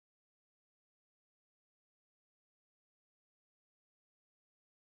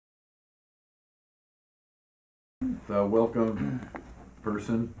So welcome,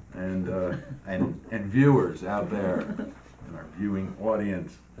 person, and viewers out there in our viewing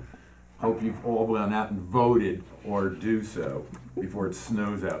audience. Hope you've all gone out and voted, or do so before it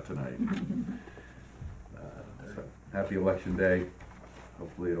snows out tonight. So happy election day.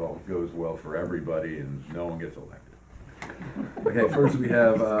 Hopefully it all goes well for everybody and no one gets elected. Okay, first we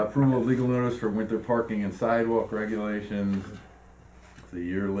have approval of legal notice for winter parking and sidewalk regulations. It's a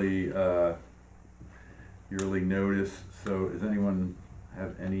yearly notice. So does anyone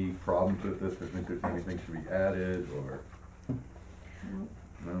have any problems with this? I think there's anything should be added or?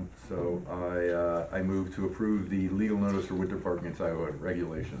 No? So I move to approve the legal notice for winter parking and sidewalk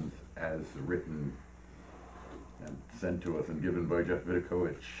regulations as written and sent to us and given by Jeff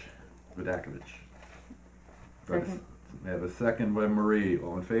Vidakovich. Second. I have a second by Marie.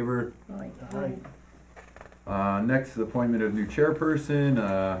 All in favor? Aye. Next, the appointment of new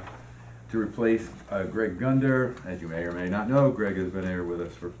chairperson to replace Greg Gunder. As you may or may not know, Greg has been here with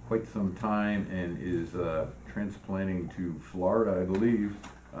us for quite some time and is transplanting to Florida, I believe.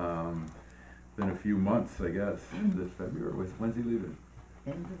 Been a few months, I guess, this February. When's he leaving?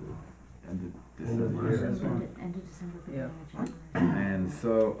 End End of of December. End of December. Yeah. And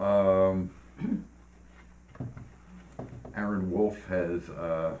so, Aaron Wolf has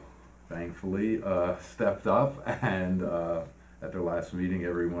thankfully stepped up, and at their last meeting,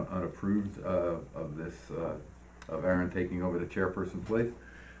 everyone unapproved of Aaron taking over the chairperson place.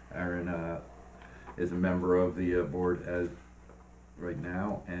 Aaron is a member of the board as right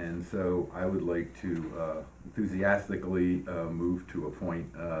now, and so I would like to enthusiastically move to appoint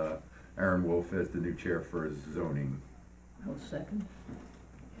Aaron Wolf as the new chair for zoning. I'll second.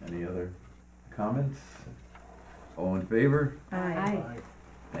 Any other comments? All in favor? Aye.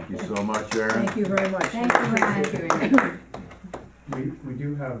 Thank you so much, Aaron. Thank you very much. Thank you, Aaron. We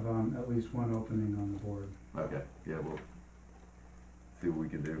do have at least one opening on the board. Okay, yeah, we'll see what we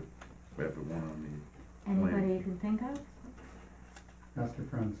can do. We have the one on Anybody you can think of? Ask your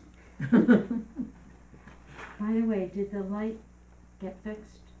friends. By the way, did the light get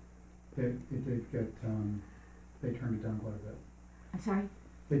fixed? It did get, they turned it down quite a bit. I'm sorry?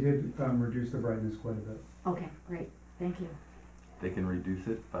 They did reduce the brightness quite a bit. Okay, great, thank you. They can reduce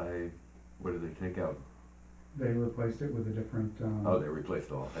it by, what did they take out? They replaced it with a different, Oh, they replaced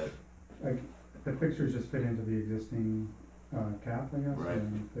the whole head. like, the fixtures just fit into the existing cap, I guess, Right.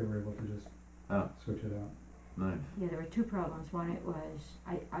 and they were able to just Oh, switch it out. nice. Yeah, there were two problems. One, it was,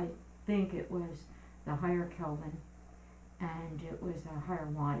 I think it was the higher Kelvin, and it was the higher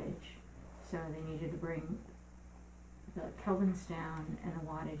wattage. So they needed to bring the Kelvins down and the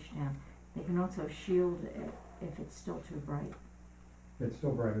wattage down. They can also shield it if it's still too bright. It's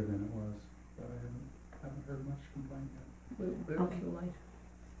still brighter than it was, but I haven't heard much complaint yet. Where's Okay. the light?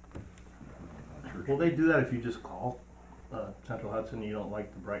 Will they do that if you just call Central Hudson, you don't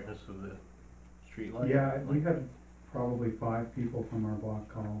like the brightness of the street light? Yeah, we had probably 5 people from our block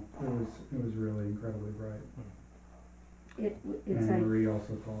call. It was really incredibly bright. It's And Marie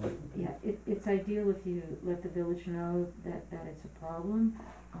also called. Yeah, it's ideal if you let the village know that it's a problem,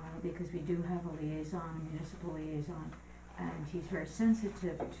 because we do have a liaison, a municipal liaison, and he's very sensitive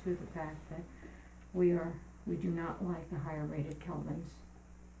to the fact that we do not like the higher rated Kelvins.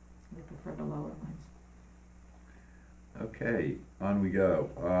 We prefer the lower ones. Okay, on we go.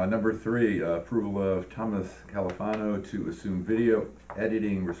 Number 3, approval of Thomas Califano to assume video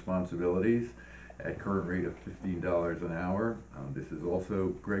editing responsibilities at current rate of $15 an hour. This is also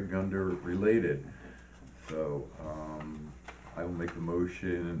Greg Gunder related. So I will make the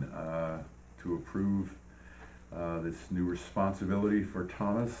motion to approve this new responsibility for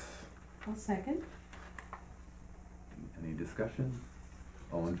Thomas. I'll second. Any discussion?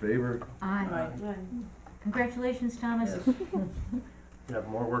 All in favor? Aye. Congratulations, Thomas. Yes. You have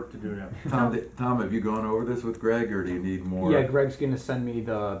more work to do now. Tom, have you gone over this with Greg, or do you need more? Yeah, Greg's gonna send me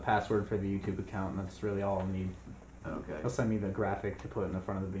the password for the YouTube account, and that's really all I'll need. Okay. He'll send me the graphic to put in the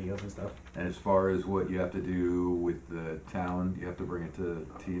front of the videos and stuff. And as far as what you have to do with the town, you have to bring it to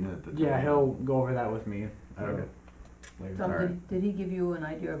Tina at the Yeah, town? he'll go over that with me. Okay. Later. Tom, Alright. did he give you an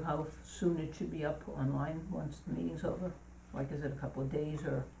idea of how soon it should be up online once the meeting's over? Like, is it a couple of days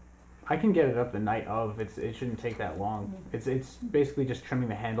or? I can get it up the night of. It shouldn't take that long. Mm-hmm. It's basically just trimming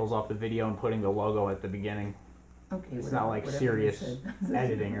the handles off the video and putting the logo at the beginning. Okay, It's not like whatever serious he said.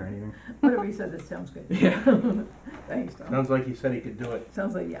 editing or anything. Whatever he said, that sounds good. Yeah. Thanks, Tom. Sounds like he said he could do it.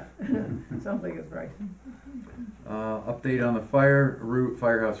 Sounds like, yeah. Sounds like it's right. Update on the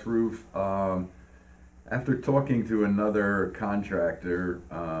firehouse roof. After talking to another contractor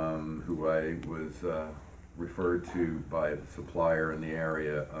who I was referred to by the supplier in the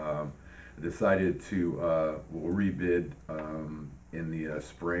area, decided to, we'll rebid, in the,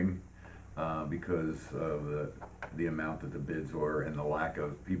 spring, because of the amount that the bids were and the lack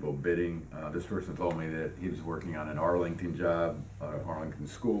of people bidding. This person told me that he was working on an Arlington job, Arlington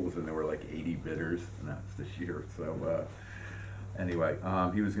schools, and there were like 80 bidders, and that's this year, so, anyway,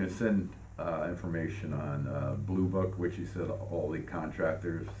 he was gonna send, information on, Blue Book, which he said all the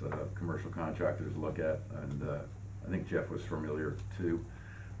contractors, commercial contractors look at, and, I think Jeff was familiar too.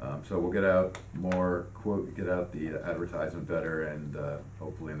 So we'll get out more get out the advertisement better, and,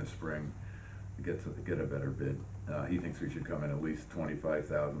 hopefully in the spring, get a better bid. He thinks we should come in at least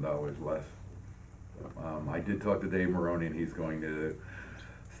 $25,000 less. I did talk to Dave Maroney, and he's going to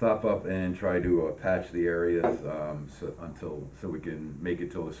stop up and try to, patch the areas, so we can make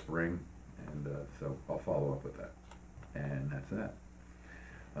it till the spring, and, so I'll follow up with that. And that's that.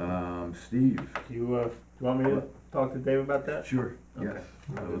 Steve? Do you want me to talk to Dave about that? Sure, Okay. yes,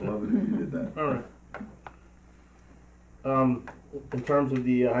 I would love it if you did that. All right. In terms of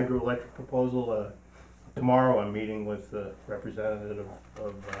the hydroelectric proposal, tomorrow I'm meeting with the representative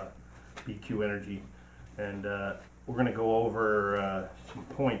of BQ Energy, and we're gonna go over some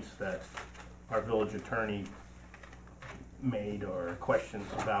points that our village attorney made, or questions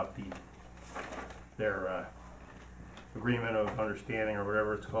about their agreement of understanding, or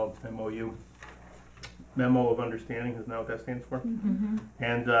whatever it's called, MOU. Memo of Understanding, isn't that what that stands for? Mm-hmm.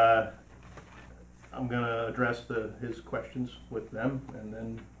 And I'm gonna address his questions with them, and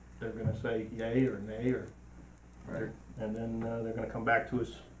then they're gonna say yay or nay, Right. and then they're gonna come back to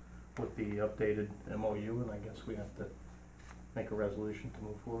us with the updated MOU, and I guess we have to make a resolution to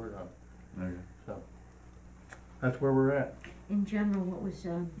move forward on. Okay. So that's where we're at. In general, what was,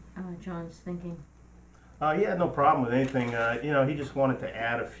 John's thinking? He had no problem with anything. He just wanted to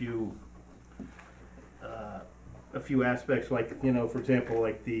add a few aspects, like, for example,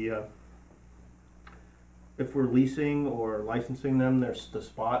 like if we're leasing or licensing them, there's the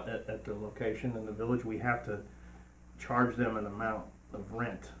spot at the location in the village, we have to charge them an amount of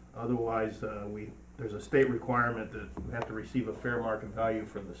rent. Otherwise, there's a state requirement that we have to receive a fair market value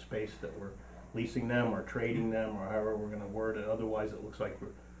for the space that we're leasing them or trading them, or however we're gonna word it. Otherwise, it looks like we're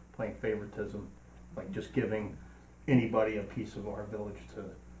playing favoritism, like just giving anybody a piece of our village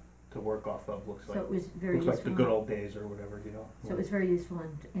to work off of. Looks So like, it was very looks useful. like the good old days or whatever, So it was very useful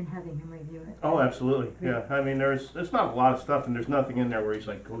in having him review it. Oh, absolutely, yeah. I mean, there's not a lot of stuff, and there's nothing in there where he's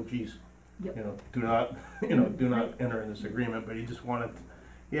like, oh geez, Yep. do not, do not enter in this agreement. But he just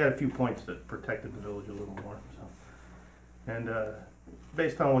he had a few points that protected the village a little more. So, and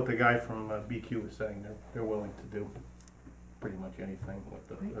based on what the guy from BQ was saying, they're willing to do pretty much anything with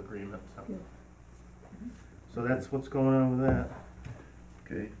the Great. agreement. So. Good. So that's what's going on with that.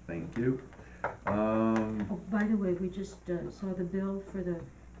 Okay, thank you. Oh, by the way, we just saw the bill for the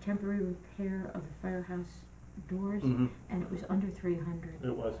temporary repair of the firehouse doors, Mm-hmm. and it was under 300.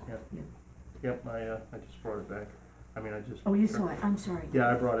 It was, yeah. Yeah. Yep, I just brought it back. I mean, I just. Oh, you saw it, I'm sorry. Yeah,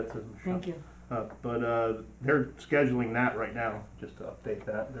 I brought it to Michelle. Thank you. But they're scheduling that right now, just to update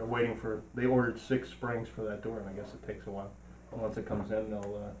that. They're waiting they ordered 6 springs for that door, and I guess it takes a while. But once it comes in,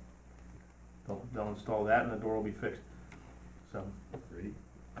 they'll install that, and the door will be fixed. So, Great.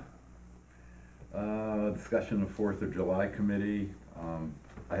 Discussion of 4th of July committee.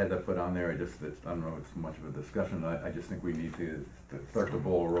 I had that put on there, I don't know if it's much of a discussion, I just think we need to start the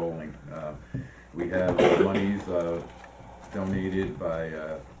ball rolling. We have monies donated by,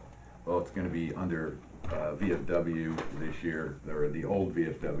 it's gonna be under VFW this year, or the old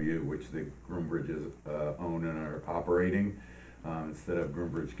VFW, which the Groombridges own and are operating, instead of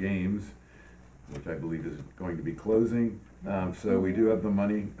Groombridge Games, which I believe is going to be closing. So we do have the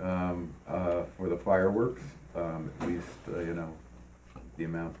money for the fireworks, at least, the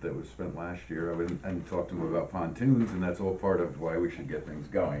amount that was spent last year. I went and talked to them about pontoons, and that's all part of why we should get things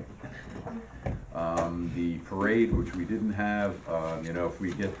going. The parade, which we didn't have, if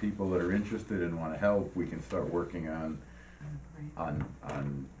we get people that are interested and wanna help, we can start working on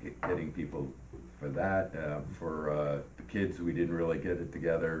getting people for that. For the kids, we didn't really get it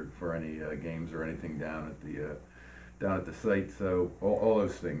together for any games or anything down at the site, so all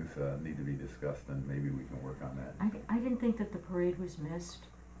those things need to be discussed, and maybe we can work on that. I didn't think that the parade was missed.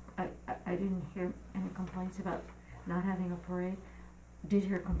 I didn't hear any complaints about not having a parade. Did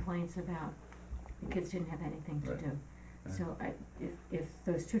hear complaints about the kids didn't have anything to Right. do. Yeah. So if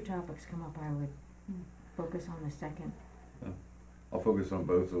those two topics come up, I would focus on the second. I'll focus on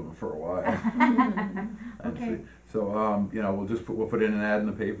both of them for a while. And Okay. see. So, we'll put in an ad in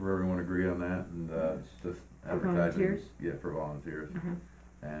the paper, everyone agree on that, and it's just For advertising. volunteers? Yeah, for volunteers. Mhm.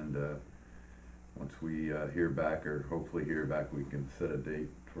 And once we, hear back, or hopefully hear back, we can set a date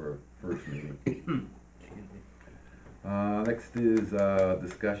for a first meeting. Excuse me. Next is,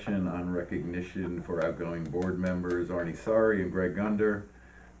 discussion on recognition for outgoing board members Arnie Sari and Greg Gunder.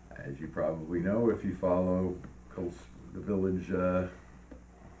 As you probably know, if you follow the village,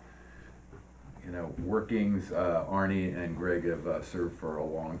 workings, Arnie and Greg have, served for a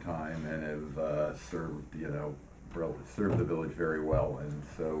long time and have, served, served the village very well, and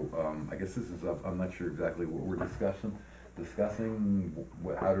so, I guess this is, I'm not sure exactly what we're discussing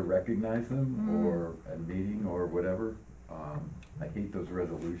how to recognize them, or a meeting, or whatever. I hate those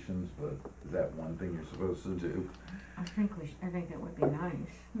resolutions, but is that one thing you're supposed to do? I think that would be nice.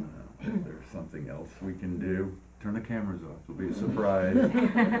 If there's something else we can do, turn the cameras off, it'll be a surprise.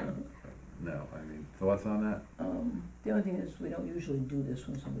 No, I mean, thoughts on that? The only thing is, we don't usually do this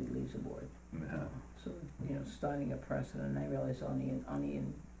when somebody leaves the board. No. So, starting a precedent, I realize Ani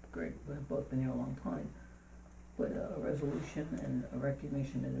and Greg have both been here a long time. But a resolution and a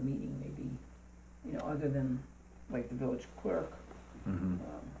recognition at a meeting may be, other than like the village clerk, Mm-hmm.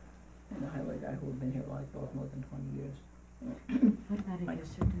 and the highway guy who have been here like both more than 20 years. What about a gift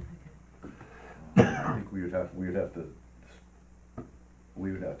certificate? I think we would have to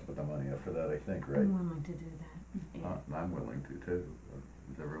put the money up for that, I think, right? I'm willing to do that, yeah. I'm willing to too.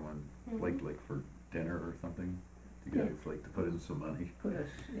 Is everyone, like for dinner or something? Do you guys like to put in some money? Put us,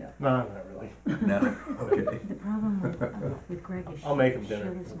 yeah. No, not really. No? Okay. The problem with Greg is I'll make him dinner.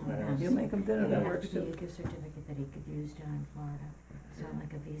 Sheila's not Yeah. around. You make them dinner, It that would works have to be too. a gift certificate that he could use down in Florida, so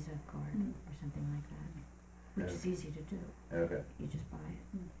like a Visa card or something like that, which is easy to do, Okay, you just buy it.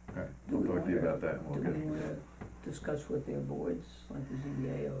 all right, Do we'll we talk to you wanna- about that and Do we'll we get wanna discuss with their boards, like the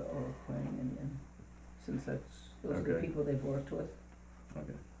ZBA or planning, and since those are the Okay. people they've worked with?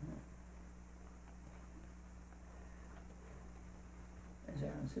 Okay. As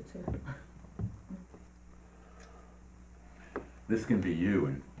Aaron sits here. This can be you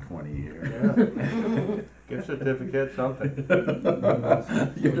in 20 years. Yeah. Gift certificate, something.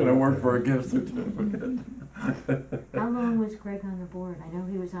 You're gonna work for a gift certificate. How long was Greg on the board? I know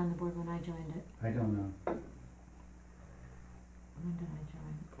he was on the board when I joined it. I don't know. When did I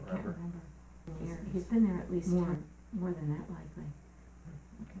join? I can't Forever. remember. He's been there at least more than that likely.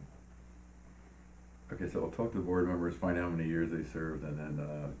 Okay, so I'll talk to the board members, find out how many years they served, and then,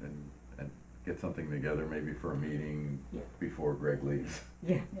 and get something together, maybe for a meeting Yeah. before Greg leaves.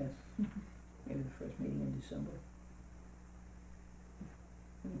 Yeah. Yes. Maybe the first meeting in December.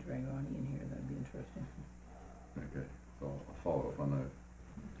 We can drag Arnie in here, that'd be interesting. Okay, so I'll follow up on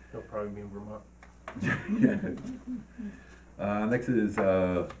He'll probably be in Vermont. that. Next is,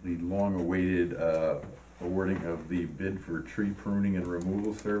 the long-awaited, awarding of the bid for tree pruning and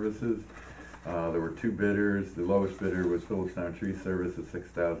removal services. There were two bidders. The lowest bidder was Phillipstown Tree Service at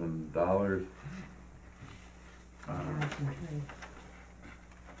 $6,000.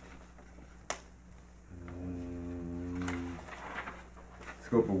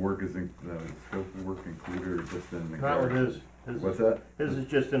 Scope of work is, scope of work included or just in the. Not with his. What's that? His is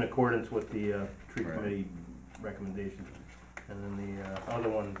just in accordance with the, tree Right. committee recommendations. And then the, other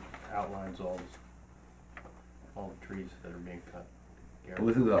one outlines all the trees that are being cut. Well,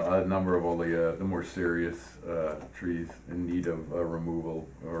 this is a number of all the more serious, trees in need of, removal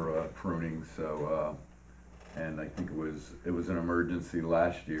or, pruning, so, and I think it was an emergency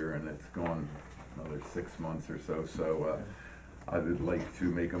last year and it's gone another 6 months or so, I would like to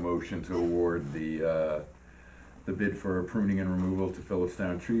make a motion to award the bid for pruning and removal to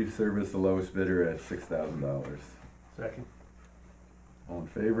Phillipstown Tree Service, the lowest bidder at $6,000. Second? All in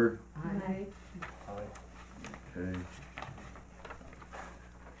favor? Aye. Aye. Okay.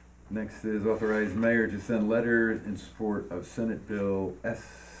 Next is authorize mayor to send letters in support of Senate Bill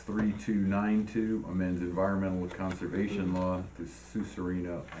S3292, amends environmental conservation law to Sue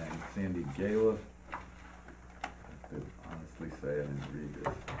Serino and Sandy Gala. I have to honestly say I didn't read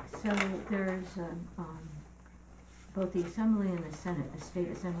this. So there's, both the Assembly and the Senate, the State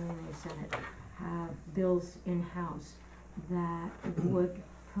Assembly and the Senate have bills in-house that would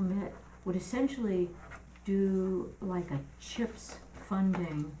essentially do like a CHIPS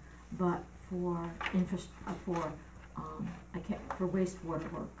funding, but for for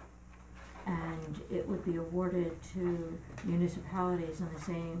wastewater work. And it would be awarded to municipalities on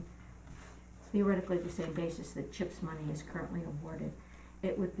theoretically the same basis that CHIPS money is currently awarded.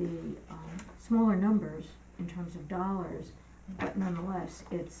 It would be, smaller numbers in terms of dollars, but nonetheless,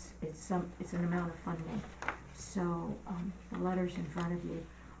 it's an amount of funding. So, the letters in front of you,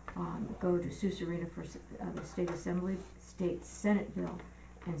 go to Sue Serino for, the State Senate bill,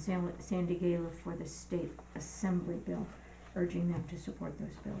 and Sandy Gala for the State Assembly bill, urging them to support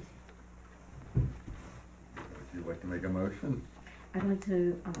those bills. Would you like to make a motion? I'd like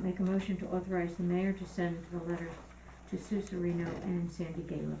to make a motion to authorize the mayor to send the letters to Sue Serino and Sandy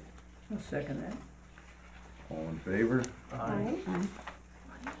Gala. I'll second that. All in favor? Aye.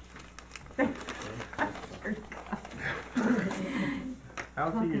 I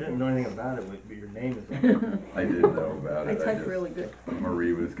don't think you didn't know anything about it, but your name is on it. I didn't know about I it. type just- really good.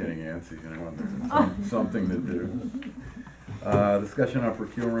 Marie was getting antsy, you know, there's something to do. Discussion on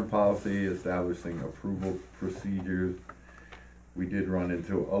procurement policy, establishing approval procedures. We did run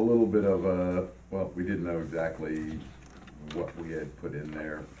into a little bit of a, well, we didn't know exactly what we had put in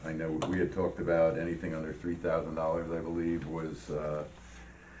there. I know we had talked about anything under $3,000, I believe, was,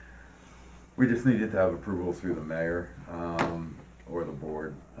 we just needed to have approval through the mayor, or the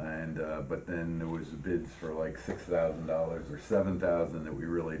board, and, but then there was bids for like $6,000 or $7,000 that we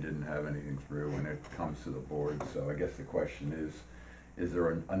really didn't have anything through when it comes to the board. So I guess the question is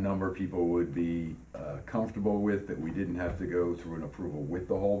there a number people would be comfortable with that we didn't have to go through an approval with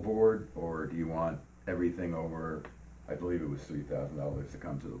the whole board? Or do you want everything over, I believe it was $3,000 to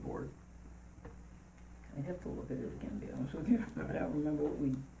come to the board? I'd have to look at it again, to be honest with you. I don't remember what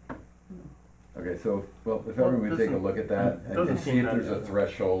we, Okay, so, well, if Well, everyone would take a doesn't- look at that it and doesn't see seem if that- there's a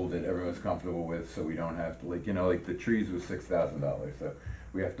threshold that everyone's comfortable with, so we don't have to, like, you know, like the trees was $6,000, so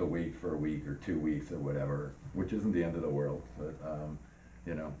we have to wait for a week or 2 weeks or whatever, which isn't the end of the world, but,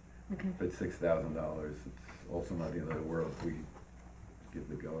 you know, Okay, if it's $6,000, it's also not the end of the world if we give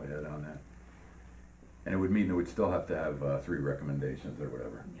the go-ahead on that. And it would mean that we'd still have to have 3 recommendations or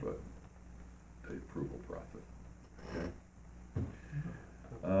whatever, Yeah. but the approval process, okay?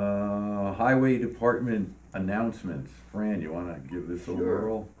 Highway Department announcements. Fran, you wanna give this a Sure.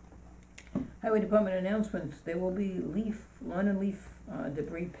 whirl? Highway Department announcements, there will be lawn and leaf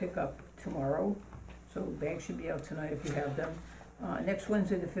debris pickup tomorrow, so bags should be out tonight if you have them. Next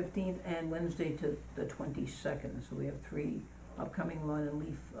Wednesday, the 15th, and Wednesday to the 22nd, so we have 3 upcoming lawn and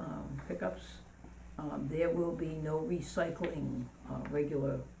leaf pickups. There will be no recycling,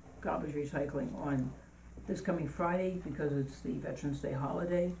 regular garbage recycling on this coming Friday because it's the Veterans Day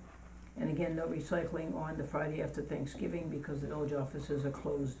holiday. And again, no recycling on the Friday after Thanksgiving because the village offices are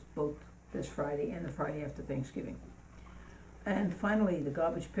closed both this Friday and the Friday after Thanksgiving. And finally, the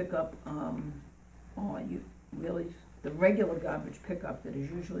garbage pickup, the regular garbage pickup that is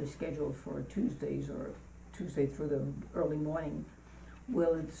usually scheduled for Tuesdays or Tuesday through the early morning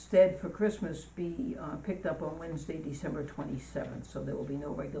will instead for Christmas be picked up on Wednesday, December 27th. So there will be no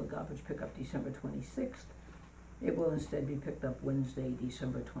regular garbage pickup December 26th. It will instead be picked up Wednesday,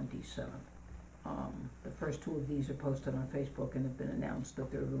 December 27th. The first 2 of these are posted on Facebook and have been announced. The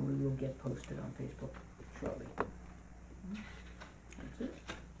third one will get posted on Facebook shortly. That's it.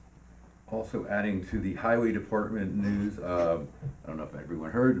 Also adding to the Highway Department news, I don't know if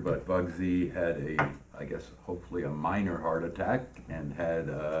everyone heard, but Bugsy had I guess hopefully a minor heart attack and had,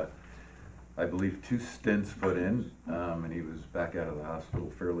 I believe 2 stents put in, and he was back out of the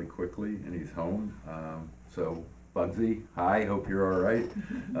hospital fairly quickly and he's home. So Bugsy, hi, hope you're all right.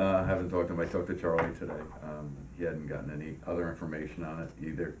 Haven't talked to him, I talked to Charlie today. He hadn't gotten any other information on it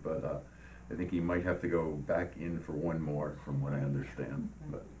either, but I think he might have to go back in for 1 more from what I understand,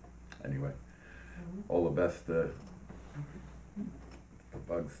 but anyway, all the best to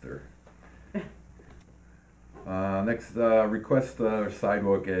Bugster. Next, request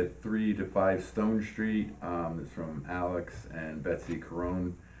sidewalk at 3 to 5 Stone Street. It's from Alex and Betsy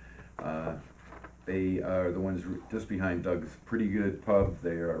Carone. They are the ones just behind Doug's Pretty Good Pub.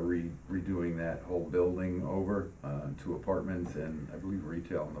 They are redoing that whole building over, 2 apartments and I believe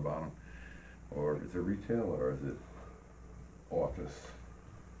retail on the bottom. Or is it retail or is it office?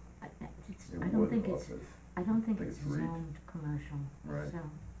 I It don't was think it's, office. I don't think think it's it's REIT. zoned commercial, Right. so.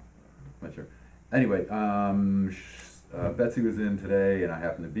 Not sure. Anyway, Betsy was in today and I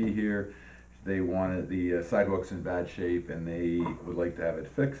happened to be here. They wanted the sidewalks in bad shape and they would like to have it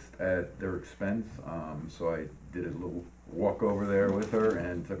fixed at their expense. So I did a little walk over there with her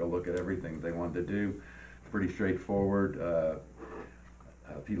and took a look at everything they wanted to do. Pretty straightforward.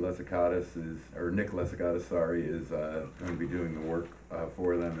 Pete Lesicatis Nick Lesicatis, sorry, is going to be doing the work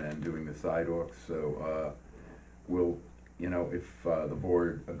for them and doing the sidewalks. So we'll, you know, if the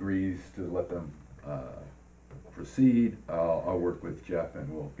board agrees to let them proceed, I'll work with Jeff and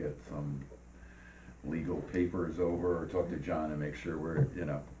we'll get some legal papers over or talk to John and make sure we're, you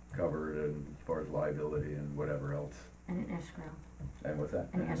know, covered and as far as liability and whatever else. And an escrow And what's that?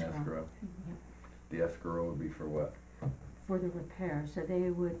 An escrow. Yep. The escrow would be for what? for the repair, so they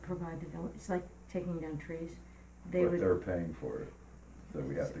would provide the village, it's like taking down trees. They But would. they're paying for it, so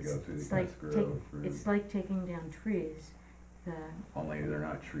we have to go through It's the like escrow take- through. It's like taking down trees, the, Only they're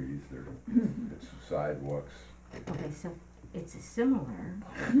not trees, it's sidewalks. okay, so it's similar,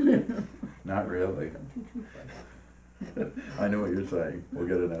 Not really. I know what you're saying. We'll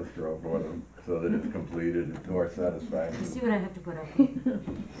get an escrow for them so that it's completed and to our you satisfaction. see what I have to put up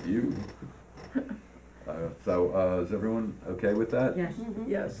with? You. So, is everyone okay with that? Yes.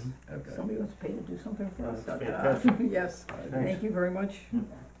 Yes, Okay. somebody wants to pay to do something for us. That's fantastic. Yes, thank you very much,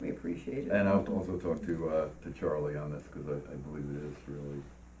 we appreciate it. And I'll also talk to Charlie on this, cause I believe it is really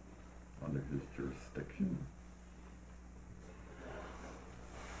under his jurisdiction.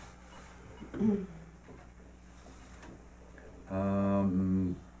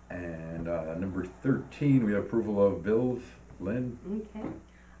 And, number 13, we have approval of bills. Lynn? Okay,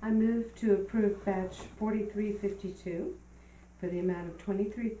 I move to approve batch 4352 for the amount of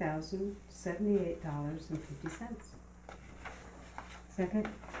 $23,078.50. Second?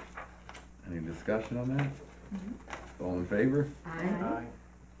 Any discussion on that? All in favor? Aye.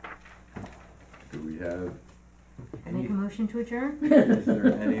 Do we have, Make a motion to adjourn? is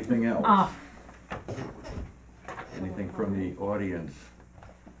there anything else? Ah, Anything from the audience?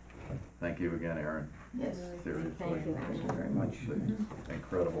 Thank you again, Aaron. Yes, Seriously. thank you, thank you very much.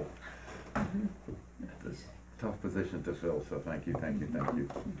 Incredible. It's a tough position to fill, so thank you, thank you, thank you.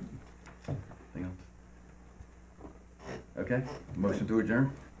 Anything else? Okay, motion to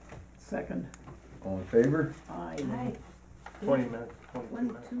adjourn? Second, All in favor? aye. Aye. 20 minutes, 22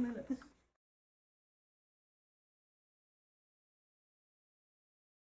 minutes. 2 minutes.